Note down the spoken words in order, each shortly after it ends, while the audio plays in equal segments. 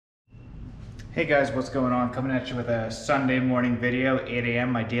Hey guys, what's going on? Coming at you with a Sunday morning video, 8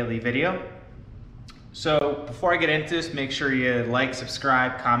 a.m., my daily video. So before I get into this, make sure you like,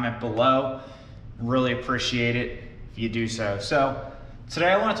 subscribe, comment below. Really appreciate it if you do so. So today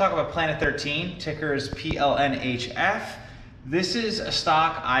I want to talk about Plhnf, ticker is PLNHF. This is a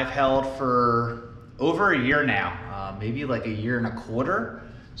stock I've held for over a year now, maybe like a year and a quarter.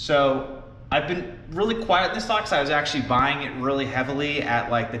 So I've been really quiet in this stock because I was actually buying it really heavily at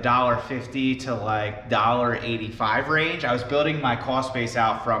like the $1.50 to like $1.85 range. I was building my cost base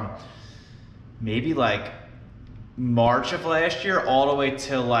out from maybe like March of last year all the way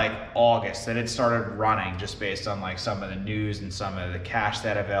till like August. Then it started running just based on like some of the news and some of the cash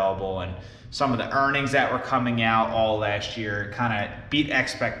that available and some of the earnings that were coming out all last year. Kind of beat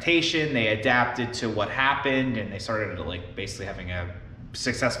expectation. They adapted to what happened and they started like basically having a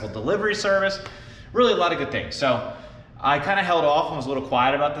successful delivery service. Really a lot of good things. So I kind of held off and was a little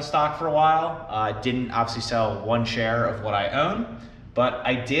quiet about the stock for a while. Didn't obviously sell one share of what I own, but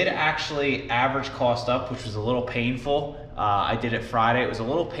I did actually average cost up, which was a little painful. I did it Friday. It was a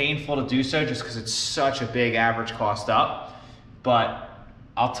little painful to do so just because it's such a big average cost up, but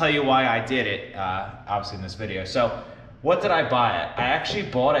I'll tell you why I did it, obviously in this video. So what did I buy it? I actually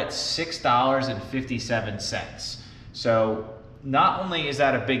bought it $6.57. So not only is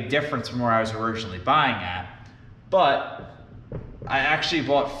that a big difference from where I was originally buying at, but I actually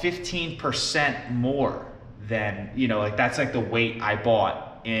bought 15% more than, like that's like the weight I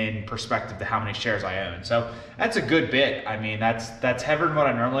bought in perspective to how many shares I own. So that's a good bit. I mean, that's heavier than what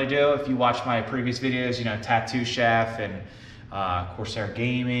I normally do. If you watch my previous videos, Tattoo Chef and Corsair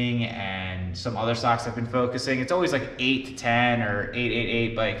Gaming and some other stocks I've been focusing, it's always like 8 to 10 or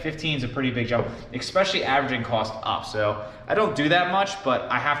 8, but like 15 is a pretty big jump, especially averaging cost up. So I don't do that much, but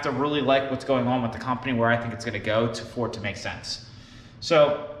I have to really like what's going on with the company, where I think it's going to go for it to make sense.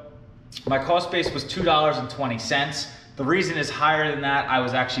 So my cost base was $2.20. The reason is higher than that. I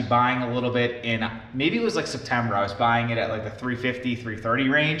was actually buying a little bit in, maybe it was like September. I was buying it at like the 350, 330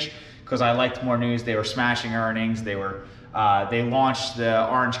 range because I liked more news. They were smashing earnings. They launched the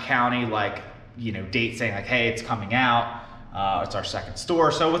Orange County date saying like, hey, it's coming out. It's our second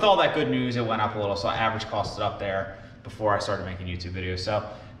store. So with all that good news, it went up a little. So average cost it up there before I started making YouTube videos. So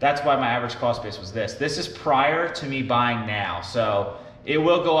that's why my average cost base was this. This is prior to me buying now. So it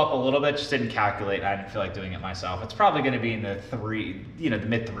will go up a little bit. Just didn't calculate. I didn't feel like doing it myself. It's probably going to be in the the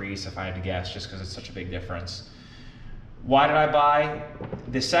mid threes if I had to guess, just because it's such a big difference. Why did I buy?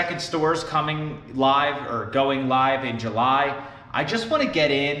 The second store's coming live or going live in July. I just want to get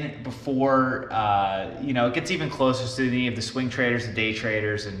in before it gets even closer to any of the swing traders, the day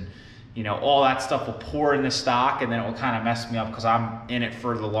traders, and all that stuff will pour in the stock, and then it will kind of mess me up because I'm in it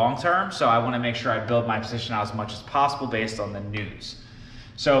for the long term. So I want to make sure I build my position out as much as possible based on the news.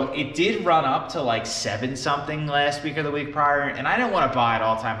 So it did run up to like 7 something last week or the week prior, and I didn't want to buy at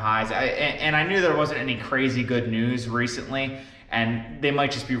all-time highs. And I knew there wasn't any crazy good news recently, and they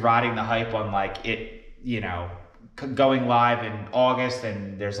might just be riding the hype on like it, going live in August,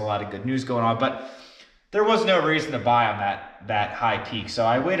 and there's a lot of good news going on. But there was no reason to buy on that high peak. So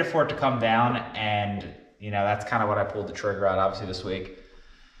I waited for it to come down, and that's kind of what I pulled the trigger at, obviously, this week.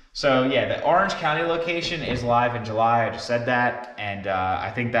 So yeah, the Orange County location is live in July. I just said that, and I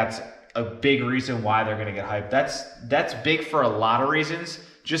think that's a big reason why they're going to get hyped. That's big for a lot of reasons.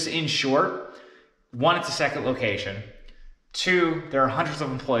 Just in short, 1, it's a second location. 2, there are hundreds of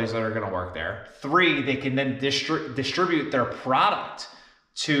employees that are going to work there. 3, they can then distribute their product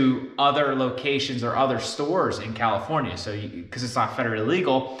to other locations or other stores in California. So because it's not federally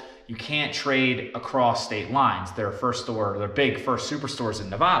legal, you can't trade across state lines. Their first store, their big first superstores in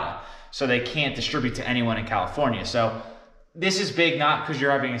Nevada. So they can't distribute to anyone in California. So this is big, not because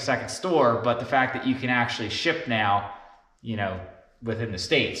you're having a second store, but the fact that you can actually ship now, within the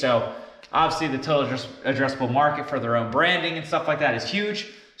state. So obviously the total addressable market for their own branding and stuff like that is huge.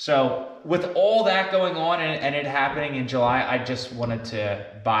 So with all that going on and it happening in July, I just wanted to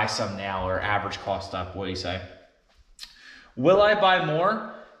buy some now, or average cost up. What do you say? Will I buy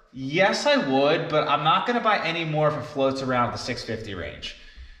more? Yes, I would, but I'm not going to buy any more if it floats around the 650 range.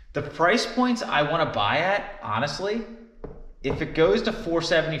 The price points I want to buy at, honestly, if it goes to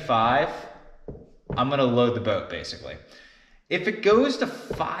 475, I'm going to load the boat, basically. If it goes to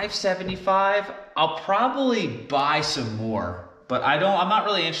 575, I'll probably buy some more, but I'm not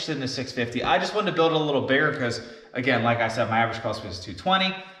really interested in the 650. I just wanted to build it a little bigger because, again, like I said, my average cost was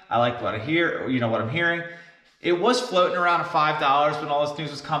 220. I like what I hear, what I'm hearing. It was floating around $5 when all this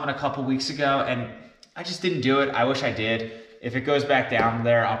news was coming a couple weeks ago, and I just didn't do it. I wish I did. If it goes back down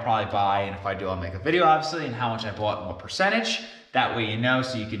there, I'll probably buy, and if I do, I'll make a video, obviously, and how much I bought and what percentage. That way you know,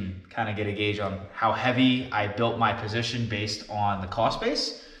 so you can kind of get a gauge on how heavy I built my position based on the cost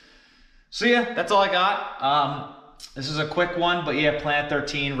base. So yeah, that's all I got. This is a quick one, but yeah, Plhnf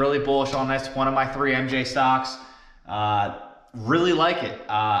 13, really bullish on this. One of my 3 MJ stocks. Really like it.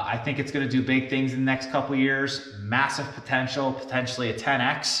 I think it's going to do big things in the next couple years. Massive potential, potentially a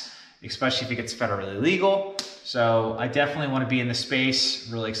 10x, especially if it gets federally legal. So I definitely want to be in the space.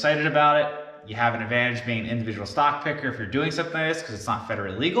 Really excited about it. You have an advantage being an individual stock picker if you're doing something like this because it's not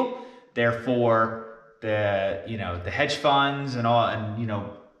federally legal. Therefore, the hedge funds and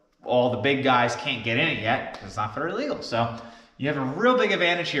all the big guys can't get in it yet because it's not federally legal. So you have a real big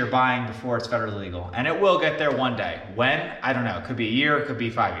advantage here buying before it's federally legal. And it will get there one day. When? I don't know. It could be a year. It could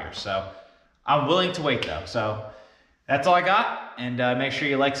be 5 years. So I'm willing to wait though. So that's all I got. And make sure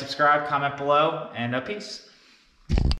you like, subscribe, comment below, and peace.